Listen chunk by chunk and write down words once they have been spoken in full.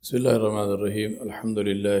Bismillahirrahmanirrahim.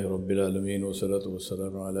 Alhamdulillahi Rabbil Alameen. Wa salatu wa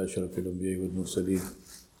salamu ala ashrafil anbiya wal mursaleen.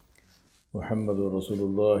 Muhammadur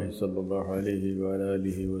Rasulullah sallallahu alayhi wa ala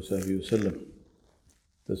alihi wa sahbihi wa sallam.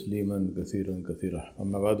 Tasliman kathiran kathira.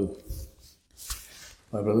 Amma ba'du.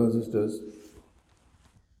 My brothers and sisters,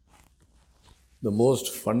 the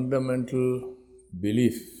most fundamental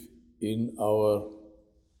belief in our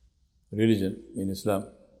religion, in Islam,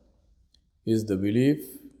 is the belief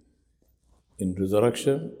in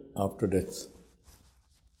resurrection after death.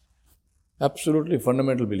 Absolutely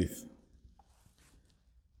fundamental belief.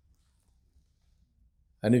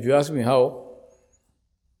 And if you ask me how,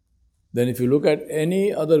 then if you look at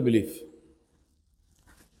any other belief,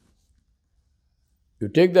 you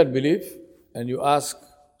take that belief and you ask,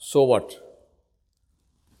 so what?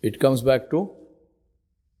 It comes back to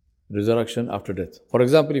resurrection after death. For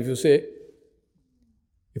example, if you say,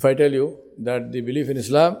 if I tell you that the belief in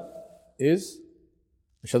Islam is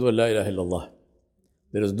Ashhadu an la ilaha illallah.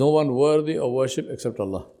 There is no one worthy of worship except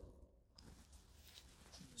Allah.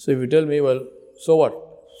 So if you tell me, well, so what?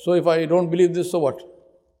 So if I don't believe this, so what?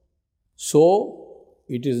 So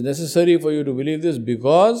it is necessary for you to believe this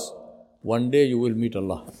because one day you will meet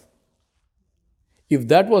Allah. If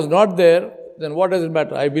that was not there, then what does it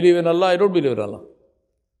matter? I believe in Allah, I don't believe in Allah.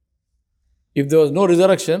 If there was no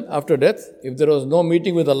resurrection after death, if there was no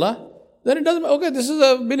meeting with Allah, then it doesn't matter. Okay, this is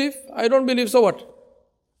a belief. I don't believe, so what?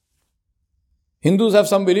 Hindus have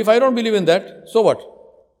some belief. I don't believe in that. So what?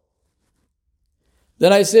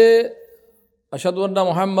 Then I say, Ashhadu anna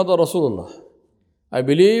Muhammadan Rasulullah. I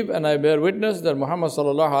believe and I bear witness that Muhammad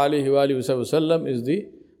sallallahu alayhi wa sallam is the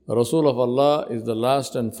Rasul of Allah, is the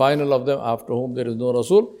last and final of them, after whom there is no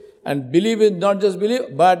Rasul. And believe is not just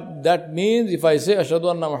believe, but that means if I say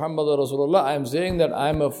Ashhadu anna Muhammadan Rasulullah, I am saying that I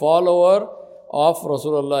am a follower of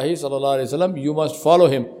Rasulullah sallallahu alaihi wasallam. You must follow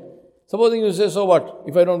him. Supposing you say, so what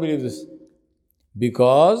if I don't believe this?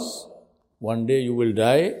 Because one day you will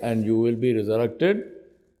die and you will be resurrected,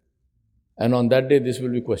 and on that day this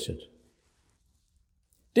will be questioned.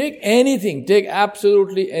 Take anything, take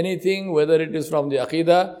absolutely anything, whether it is from the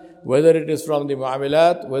Aqidah, whether it is from the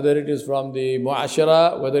Mu'amilat, whether it is from the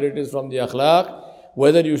Mu'ashara, whether it is from the Akhlaq,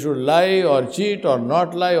 whether you should lie or cheat or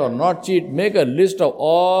not cheat. Make a list of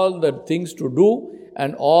all the things to do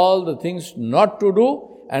and all the things not to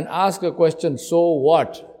do and ask a question, so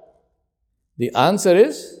what? The answer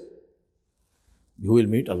is, you will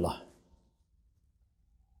meet Allah.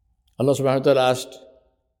 Allah subhanahu wa ta'ala asked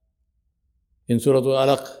in Surah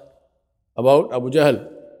Al-Alaq about Abu Jahl,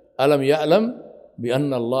 Alam ya'lam bi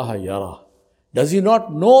anna Allah yara. Does he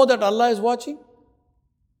not know that Allah is watching?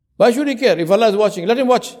 Why should he care? If Allah is watching, let him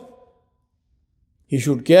watch. He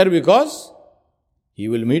should care because he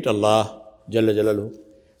will meet Allah Jalla Jalaluhu.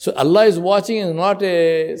 So Allah is watching is not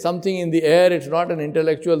something in the air, it's not an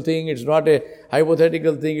intellectual thing, it's not a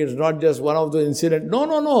hypothetical thing, it's not just one of the incidents.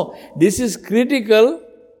 No. This is critical.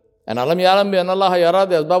 And Alam Yalam bi anna Allah yara,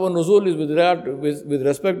 the Asbab al-Nuzul is with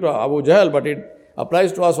respect to Abu Jahl, but it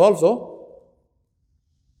applies to us also.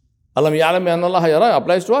 Alam Yalam bi anna Allah yara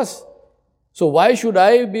applies to us. So why should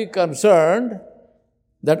I be concerned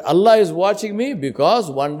that Allah is watching me? Because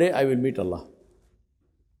one day I will meet Allah.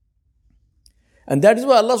 And that is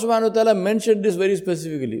why Allah subhanahu wa ta'ala mentioned this very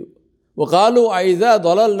specifically. وَقَالُوا أَإِذَا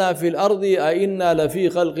ضَلَلْنَا فِي الْأَرْضِ أَإِنَّا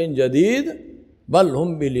لَفِي خَلْقٍ جَدِيدٍ بَلْ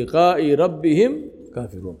هُمْ بِلِقَاءِ رَبِّهِمْ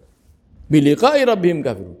كَافِرُونَ بِلِقَاءِ رَبِّهِمْ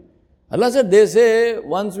كَافِرُونَ. Allah said, they say,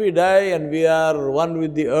 once we die and we are one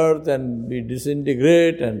with the earth and we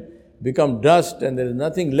disintegrate and become dust and there is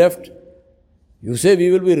nothing left, you say we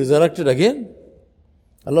will be resurrected again?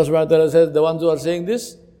 Allah subhanahu wa ta'ala says, the ones who are saying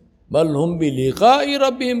this, بَلْ هُمْ بِلِقَاءِ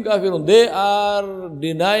رَبِّهِمْ كَافِرُونَ. They are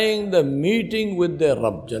denying the meeting with their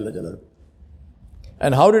Rabb, Jalla Jalaluhu.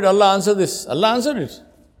 And how did Allah answer this? Allah answered it.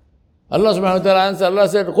 Allah subhanahu wa ta'ala answered, Allah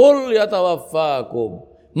said, قُلْ يَتَوَفَّاكُمْ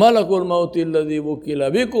مَلَكُ الْمَوْتِ الَّذِي وُكِّلَ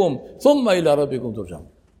بِكُمْ ثُمَّ إِلَىٰ رَبِّكُمْ تُرْجَعُونَ.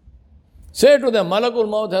 Say to them, Malakul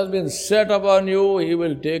Maut has been set upon you, he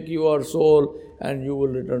will take your soul and you will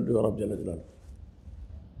return to your Rabb, Jalla Jalaluhu.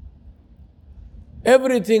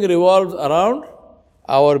 Everything revolves around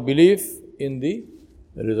our belief in the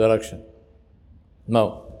resurrection.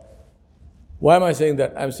 Now, why am I saying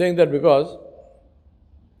that? I am saying that because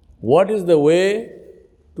what is the way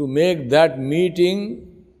to make that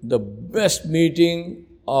meeting the best meeting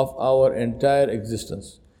of our entire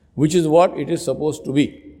existence? Which is what it is supposed to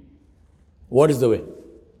be. What is the way?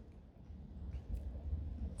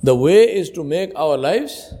 The way is to make our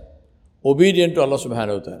lives obedient to Allah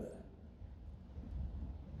subhanahu wa ta'ala.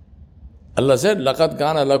 Allah said, لَقَدْ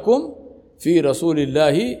كَانَ لَكُمْ فِي رَسُولِ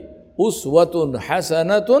اللَّهِ أُسْوَةٌ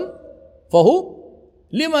حَسَنَةٌ فَهُ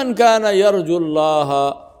لِمَنْ كَانَ يَرْجُو اللَّهَ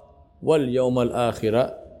وَالْيَوْمَ الْآخِرَ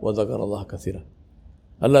وَذَكَرَ اللَّهَ كَثِيرًا.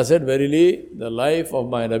 Allah said, verily, the life of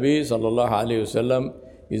my Nabi sallallahu alayhi wasallam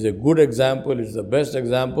is a good example, it's the best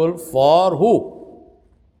example for who?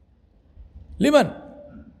 Liman.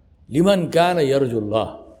 Liman kana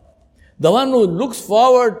yarjullah. The one who looks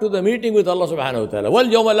forward to the meeting with Allah subhanahu wa ta'ala. Wal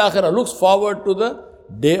yawm al-akhirah, looks forward to the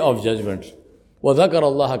day of judgment. وَذَكَرَ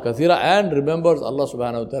اللَّهَ كَثِيرًا, and remembers Allah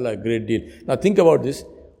subhanahu wa ta'ala a great deal. Now think about this.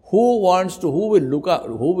 Who will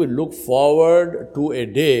look forward to a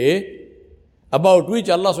day about which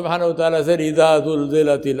Allah subhanahu wa ta'ala said, إِذَا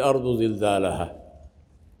ذُلْزِلَتِ الْأَرْضُ زِلْزَالَهَا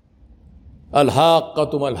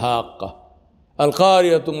الْحَاقَّةُ مَا الْحَاقَّةُ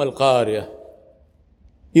الْقَارِيَةُ مَا الْقَارِيَةُ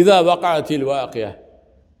إِذَا وَقَعَتِ الْوَاقِيَةُ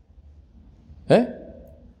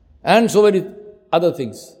and so many other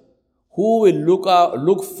things. Who will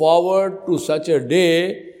look forward to such a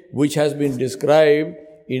day which has been described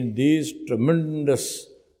in these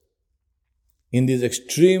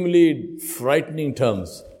extremely frightening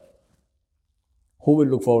terms? Who will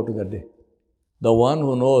look forward to that day? The one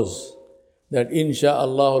who knows that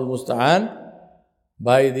insha'Allah al-musta'an,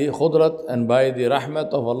 by the khudrat and by the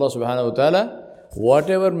rahmat of Allah subhanahu wa ta'ala,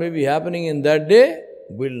 whatever may be happening in that day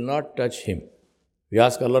will not touch him. We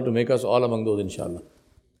ask Allah to make us all among those, inshallah,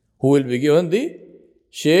 who will be given the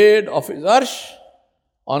shade of His arsh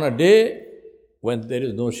on a day when there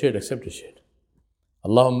is no shade except His shade.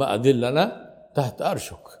 Allahumma adillana tahta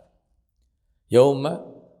arshuk. Yawma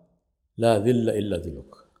la dhilla illa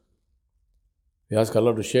dhilluk. We ask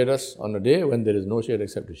Allah to shade us on a day when there is no shade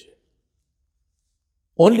except His shade.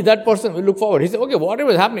 Only that person will look forward. He said, okay,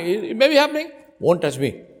 whatever is happening, it may be happening, won't touch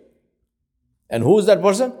me. And who is that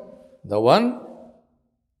person? The one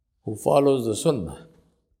who follows the sunnah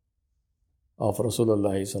of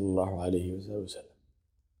Rasulullah sallallahu alayhi wa sallam.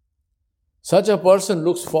 Such a person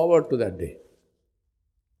looks forward to that day.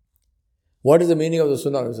 What is the meaning of the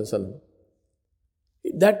sunnah of Rasulullah?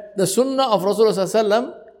 That the sunnah of Rasulullah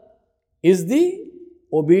sallallahu is the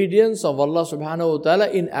obedience of Allah subhanahu wa ta'ala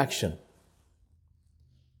in action.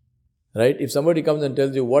 Right? If somebody comes and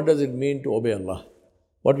tells you, what does it mean to obey Allah?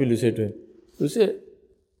 What will you say to him? You say,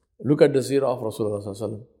 look at the seerah of Rasulullah sallallahu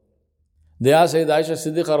alaihi wasallam. They asked Sayyidah Aisha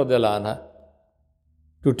Siddiqa radiallahu anha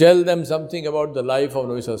to tell them something about the life of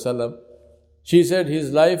Nabi sallallahu alaihi wasallam. She said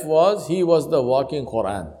his life was, he was the walking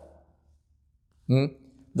Quran.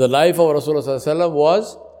 The life of Rasulullah sallallahu alaihi wasallam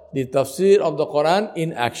was the tafsir of the Quran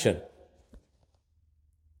in action.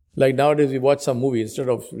 Like nowadays we watch some movie instead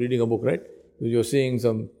of reading a book, right? You're seeing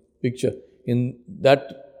some picture. In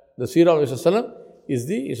that, the seerah of Nabi sallallahu alaihi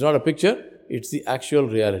wasallam it's not a picture, it's the actual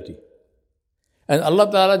reality. And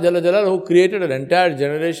Allah Ta'ala Jalla Jalaluhu created an entire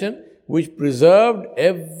generation which preserved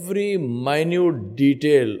every minute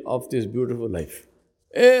detail of this beautiful life.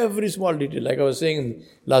 Every small detail, like I was saying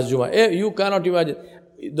last Jummah. You cannot imagine.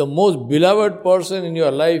 The most beloved person in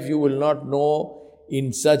your life, you will not know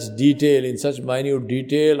in such detail, in such minute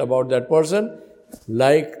detail about that person,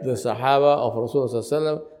 like the Sahaba of Rasulullah Sallallahu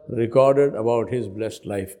Alaihi Wasallam recorded about his blessed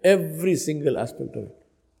life. Every single aspect of it.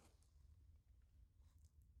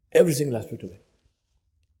 Every single aspect of it.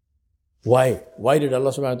 Why? Why did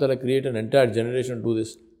Allah subhanahu wa ta'ala create an entire generation to do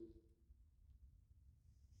this?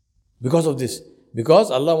 Because of this.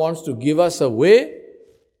 Because Allah wants to give us a way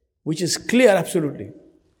which is clear absolutely.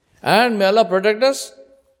 And may Allah protect us.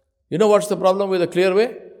 You know what's the problem with a clear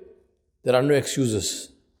way? There are no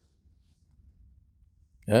excuses.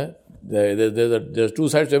 Yeah? There's two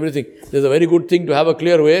sides to everything. There's a very good thing to have a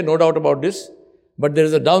clear way, no doubt about this. But there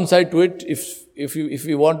is a downside to it if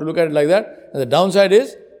you want to look at it like that. And the downside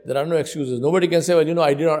is, there are no excuses. Nobody can say, well,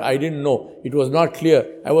 I didn't know. It was not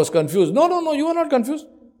clear. I was confused. No, you are not confused.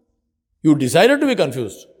 You decided to be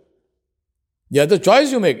confused. The other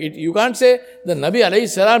choice you make. You can't say the Nabi alayhi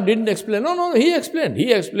salam didn't explain. No, he explained.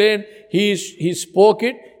 He spoke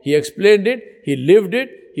it, he explained it, he lived it,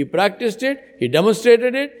 he practiced it, he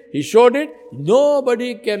demonstrated it, he showed it.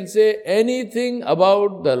 Nobody can say anything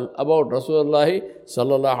about Rasulullah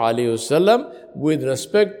sallallahu alaihi wasallam with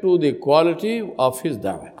respect to the quality of his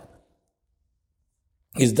da'wah.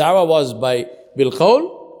 His da'wah was bil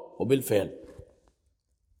qawl or bil fi'l,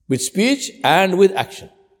 with speech and with action.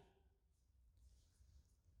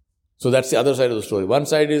 So that's the other side of the story. One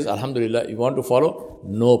side is, alhamdulillah, you want to follow,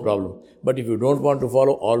 no problem. But if you don't want to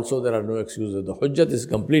follow, also there are no excuses. The hujjat is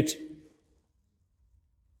complete.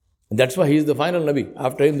 And that's why he is the final Nabi.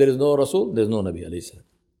 After him there is no Rasul, there is no Nabi alayhi salam.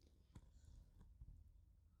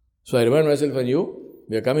 So I remind myself and you,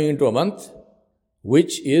 we are coming into a month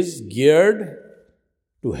which is geared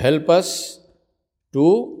to help us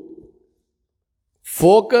to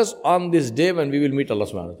focus on this day when we will meet Allah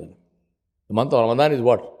subhanahu wa ta'ala. The month of Ramadan is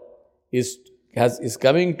what? Is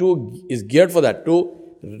is geared for that, to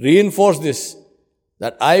reinforce this,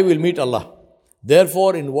 that I will meet Allah.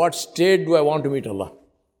 Therefore, in what state do I want to meet Allah?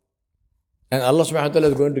 And Allah subhanahu wa ta'ala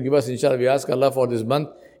is going to give us, inshallah, we ask Allah for this month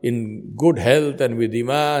in good health and with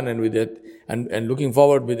iman and with it, and looking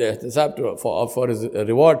forward with ihtisab for His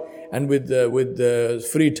reward, and with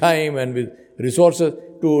free time and with resources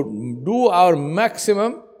to do our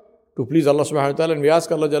maximum to please Allah subhanahu wa ta'ala. And we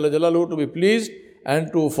ask Allah Jalla Jalaluhu to be pleased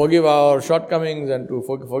and to forgive our shortcomings and to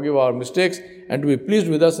forgive our mistakes and to be pleased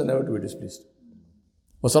with us and never to be displeased.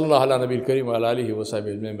 Wa sallallahu ala nabiyil kareem wa ala alihi wa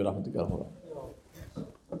sahbihi ajma'in bi rahmatika ya arhamar rahimin.